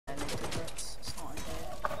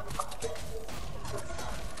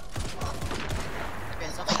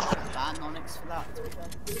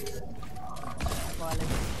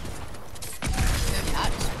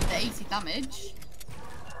The 80 damage.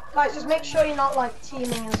 Guys, just make sure you're not like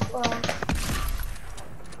teaming as well.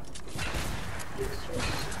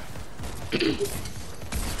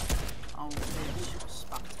 Oh, bitch.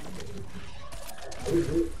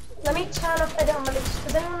 Let me turn off edit on release.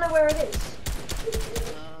 Does anyone know where it is?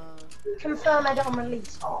 Confirm edit on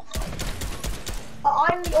release off.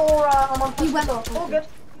 I'm the aura. I'm on push off. All good.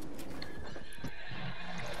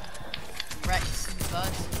 Rex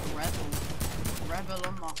versus Rebel. Rebel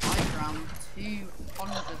on the high ground.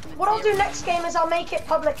 200. What I'll do next game is I'll make it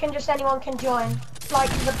public and just anyone can join,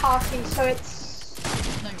 like the party, so it's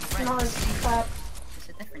not as bad. It's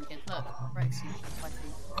a different kid. Look, Rex is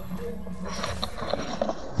fighting.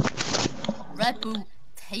 Rebel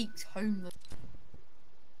takes home the.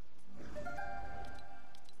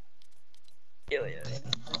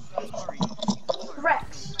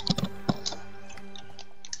 Rex.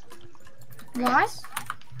 What?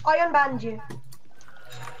 I unbanned you.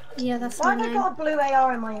 Yeah, that's Why my have I name. got a blue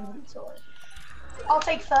AR in my inventory? I'll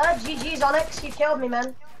take third. GG's Onyx, you killed me,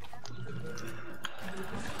 man.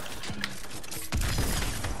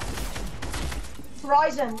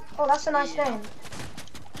 Ryzen. Oh, that's a nice name.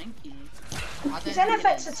 Thank you. Is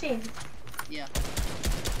NFX a team? Yeah.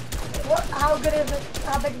 What? How good is it?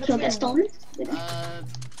 How big is the team?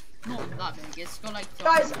 Not that big. It's got like.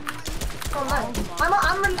 Guys, oh man,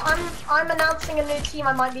 I'm announcing a new team.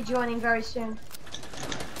 I might be joining very soon.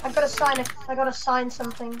 I gotta sign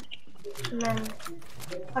something, and then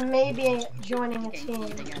I may be joining a team.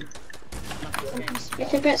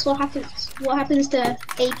 Regrets what happens to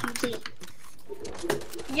AQT?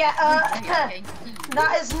 Yeah,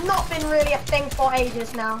 that has not been really a thing for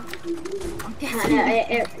ages now.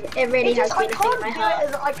 It really has been a thing in my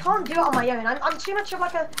heart. I can't do it on my own. I'm too much of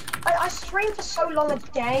like a. I stream for so long a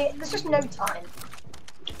day. There's just no time.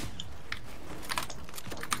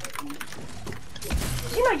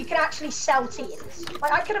 You know, you can actually sell teams.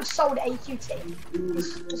 Like, I could have sold AQT.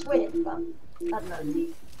 It's weird, but I don't know.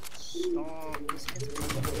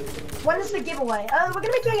 When is the giveaway? We're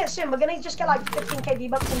gonna be doing it soon. We're gonna just get like 15k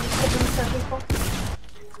V-bucks and just give them to people.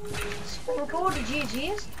 Sprinkled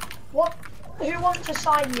GG's. What? Who wants to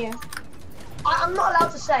sign you? I'm not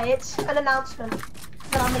allowed to say. It's an announcement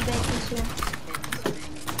that I'm making soon.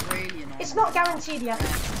 It's not guaranteed yet,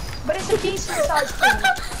 but it's a decent sized team.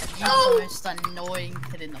 You're the most annoying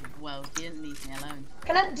kid in the world. You didn't leave me alone.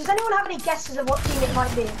 Does anyone have any guesses of what team it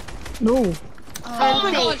might be? No. Oh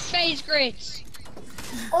my god, phase grids.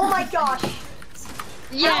 Oh my gosh.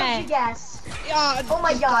 Yeah. How did you guess? Yeah. Oh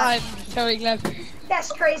my god. I'm so clever.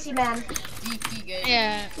 That's crazy, man.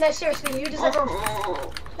 Yeah. No, seriously, who does everyone?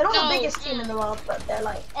 They're not the biggest team in the world, but they're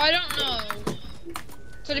like. I don't know.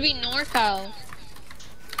 Could it be NorCal?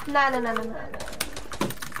 No.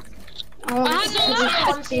 Oh,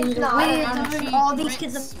 All these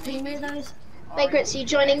kids are playing those. Regrets, you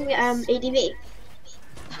joining ADV?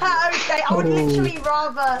 Okay, I would literally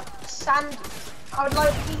rather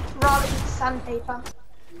rather eat sandpaper.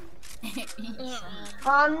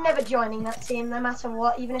 I'm never joining that team, no matter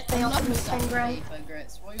what, even if they offer me 10 grand.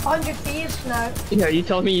 100 thieves? No. Yeah, you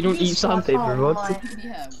tell me you don't eat sandpaper, what?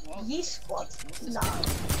 Yeast squad? No.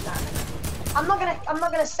 I'm not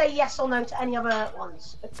gonna say yes or no to any other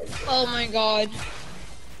ones. Because oh my god.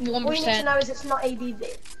 1%. all you need to know is it's not ADV.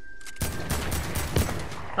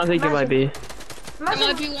 I think it might be. Imagine It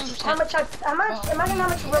might be 1%. Imagine how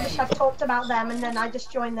much rubbish I've talked about them and then I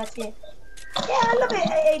just joined their team. Yeah, I love it.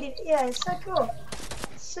 ADV. Yeah, it's so cool.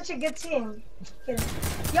 It's such a good team.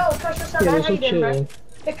 Yo, Crush, what's up, man? How you doing, bro?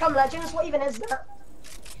 Become Legends? What even is that?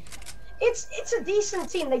 It's a decent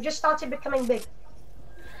team. They just started becoming big.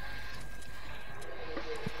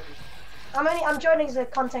 I'm joining as a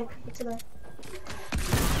content creator today.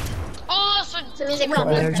 Oh, so is it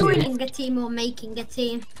Not joining a team or making a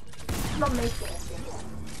team. Not making it.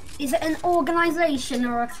 Is it an organisation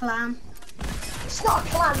or a clan? It's not a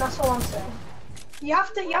clan. That's all I'm saying. You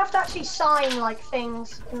have to actually sign like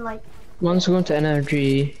things and like. One's going to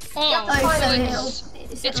energy. oh,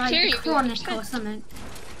 Is it's it like curious. chronic or something?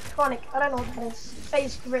 Chronic. I don't know what that is.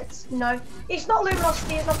 Phase grits. No. It's not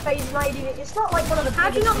luminosity. It's not phase. It's not ADV. It's not like one of the. How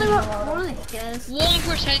do you not know what biggest chronic is?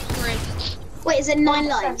 1% grid. Wait, is it 9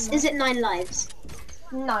 lives? Is it 9 lives?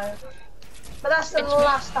 No. But that's the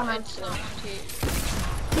last time I saw.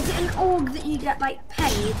 Is it an org that you get like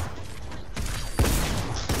paid?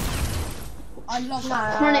 I love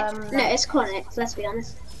Chronic. No, it's chronic. Let's be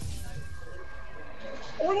honest.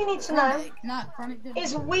 All you need to know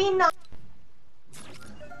is we know.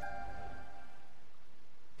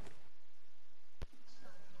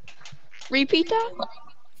 Repeat that?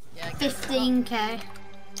 Yeah, 15k.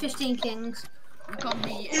 15 kings. You can't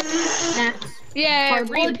be Nah. Yeah, Or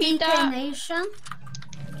repeat DK that. Nation.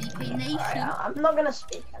 DP Nation. I'm not gonna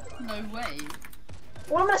speak. No way.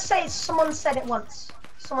 All I'm gonna say is someone said it once.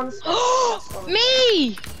 Someone said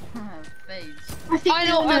Me! Phase. I think I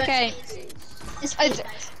we all know. know Okay. It's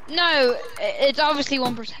No, it's obviously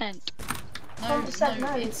 1%. No, 100%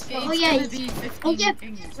 no. it's Oh, yeah, gonna it's- be 15 oh, yeah,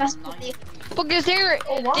 kings that's and what 9 Because they're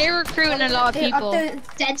what? recruiting a lot of people. dead.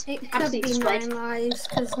 It could Absolutely be destroyed. 9 lives,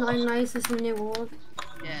 because 9 lives is a new org.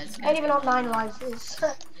 Yeah, it's Ain't even on 9 lives.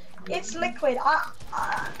 It's liquid.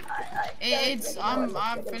 It's I'm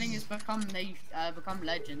feeling it's become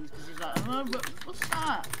legends because he's like, oh, what's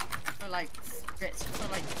that? For like grits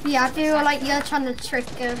for like. Yeah, I feel like you're trying to trick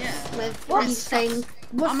us Yeah. with What? you saying,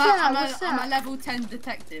 what's I'm that? a What's I'm a that? level 10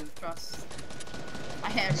 detective. Trust. I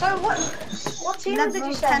hear. So what team did Level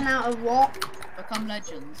you 10 say? out of what? Become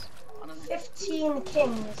legends. I don't know. 15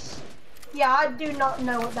 kings. Yeah, I do not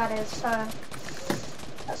know what that is, so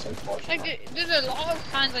that's unfortunate. Like, there's a lot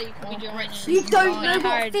of kinds that you could be joining. You don't Oh, know what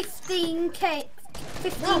hard. 15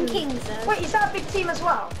 kings is? Wait, is that a big team as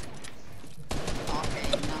well? Okay,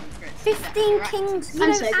 now I'm grits. 15 Yeah, kings, you I'm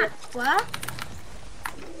know so good. Aqua?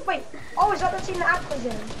 Wait, oh, is that the team that Aqua's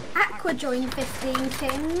in? Aqua joined 15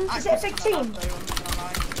 kings. Is it a big team?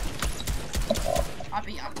 I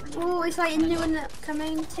beat Aqua. Oh, it's like a new and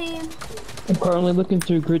upcoming team. I'm currently looking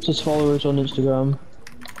through Grits' followers on Instagram.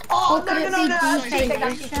 Oh, Or could it be actually, DK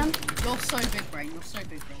actually, Nation? You're so big brain. You're so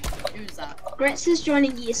big brain. Who's that? Grits is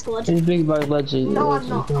joining Year Squad. He's big about Ledgy. No, I'm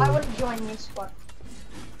not. I wouldn't join this squad.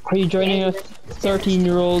 Are you joining a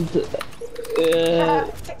 13-year-old?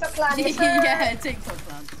 TikTok clan, yes, sir. Yeah, TikTok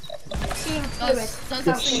man. Team fluid. Does Yes, that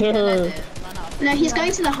thing sir. edit? Run out of No, he's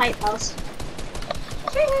going to the hype house.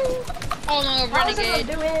 Oh no, How's it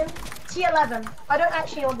renegade. doing? T11. I don't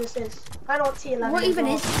actually know what this is. I know what T11 What is. even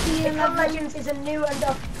or- is Become T11? Legends is a new and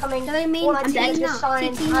upcoming Do they mean Fortnite team TT9? just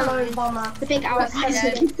signed Halo Bomber. The big owl.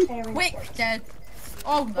 Representing- Quick, dead.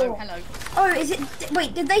 Oh no, Oh. hello. Oh, is it?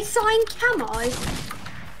 Wait, did they sign Camo? Is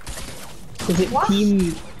it What? Team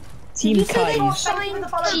you say they Kai's? were- Thank you for the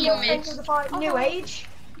follow. Team Thank you Mix. for the follow. New Age.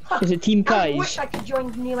 Is it Team I wish Kai's? I could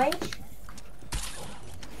join New Age.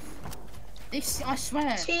 This, I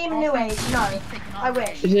swear. Team New Age. No, I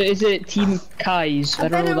wish. Is it Team Kai's? I I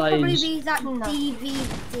bet don't it'll know probably what that is. be that No.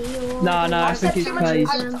 DVD or... Nah, nah, I I've said think too it's much.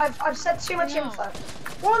 Kai's. I've said too much No. info.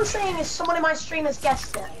 What I'm saying is someone in my stream has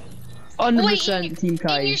guessed it. 100% Team In your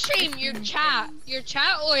Kai's. stream, your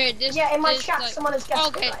chat or this. Yeah, in my this, chat, like- someone has guessed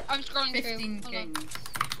Okay, it. Right. I'm scrolling 15 through. Hold on. kings.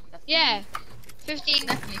 Yeah, 15.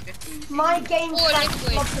 Definitely 15. My game Oh, chat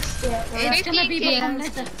liquid. loves to steer. Right? It's gonna be 15 Become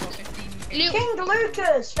kings. Legends or 15 kings. Lu- King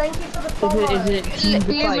Lucas, thank you for the follow. Is it Team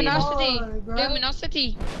Define? Luminosity. Oh, bro.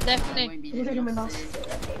 Luminosity. It Definitely. won't be Luminosity.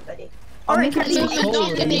 Okay, buddy. Or it could be It's cold.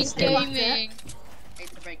 Luminosity Gaming. gaming.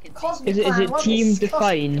 Hate to break it. Cosmic Is it Clan, what Team is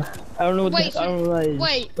Define? Cosmic I don't know what Wait, I don't know what that is.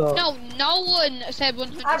 Wait, but- no one said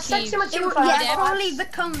 100 I've said teams. too much It info. will, I've- yeah, probably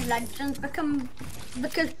become legends. Become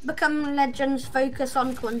legends. Focus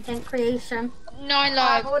on content creation. 9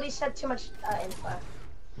 I've live. already said too much info.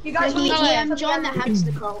 You guys He need to wait for joined the the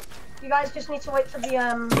hamster cult. You guys just need to wait for the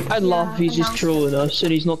I'd laugh if he's just announcement. trolling us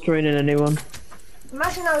and he's not joining anyone.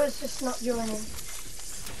 Imagine I was just not joining.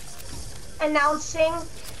 Announcing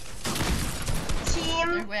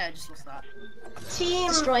No way, I just lost that. Team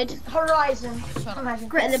Destroyed. Horizon. Shut up. Imagine.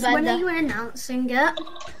 Grit in the When are bender. you announcing it?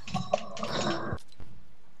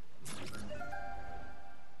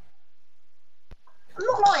 I'm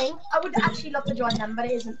not lying. I would actually love to join them, but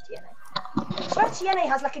it isn't TNA. So TNA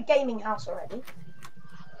has like a gaming house already.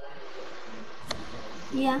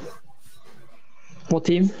 Yeah. What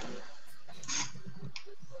team?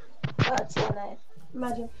 TNA.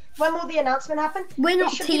 Imagine. When will the announcement happen? We're It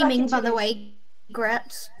not should be, like, teaming, in by 2 the weeks. way,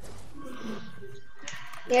 Grits.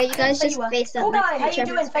 Yeah, you guys There just you are. based that. Oh, guy, how you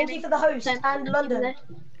doing? Thank you for the host and London.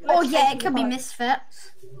 Oh Let's yeah, thank it you could be for-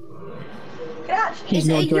 Misfits. Could actually. He's Is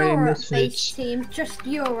it not a joining Europe-based Misfits. team? Just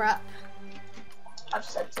Europe. I've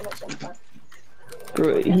said too much info.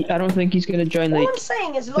 I don't think he's gonna join All like I'm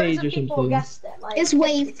saying is loads Page of or people something. guessed it. Like, It's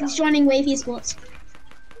Wave. He's joining Wave Esports.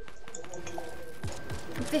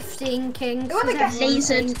 15 kings. Whoever Is guessed everyone it,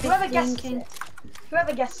 saying Whoever 15 guessed kings? it.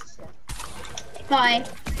 Whoever guessed it. Bye.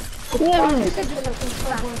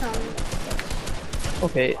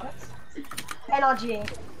 okay. NRG.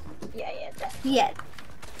 Yeah, definitely. Yeah.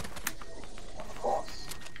 Of course.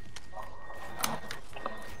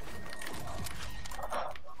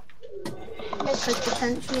 Could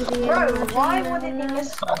potentially be Bro, in why Argentina. would it be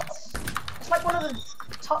Misfits? It's like one of the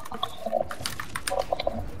top.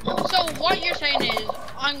 So what you're saying is,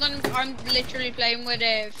 I'm literally playing with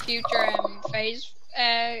a future phase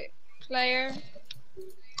player.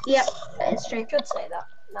 Yep, that is true. You could say that.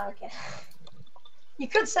 No, okay. You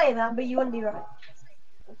could say that, but you wouldn't be right.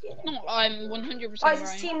 Okay. No, I'm 100% Guys,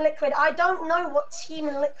 it's right. Team Liquid. I don't know what Team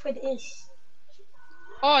Liquid is.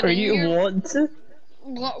 Oh, Are then you you're what?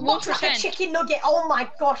 Looks like a 1%. chicken nugget. Oh my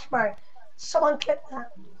gosh, bro. Someone clip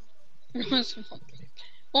that.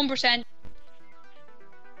 1%.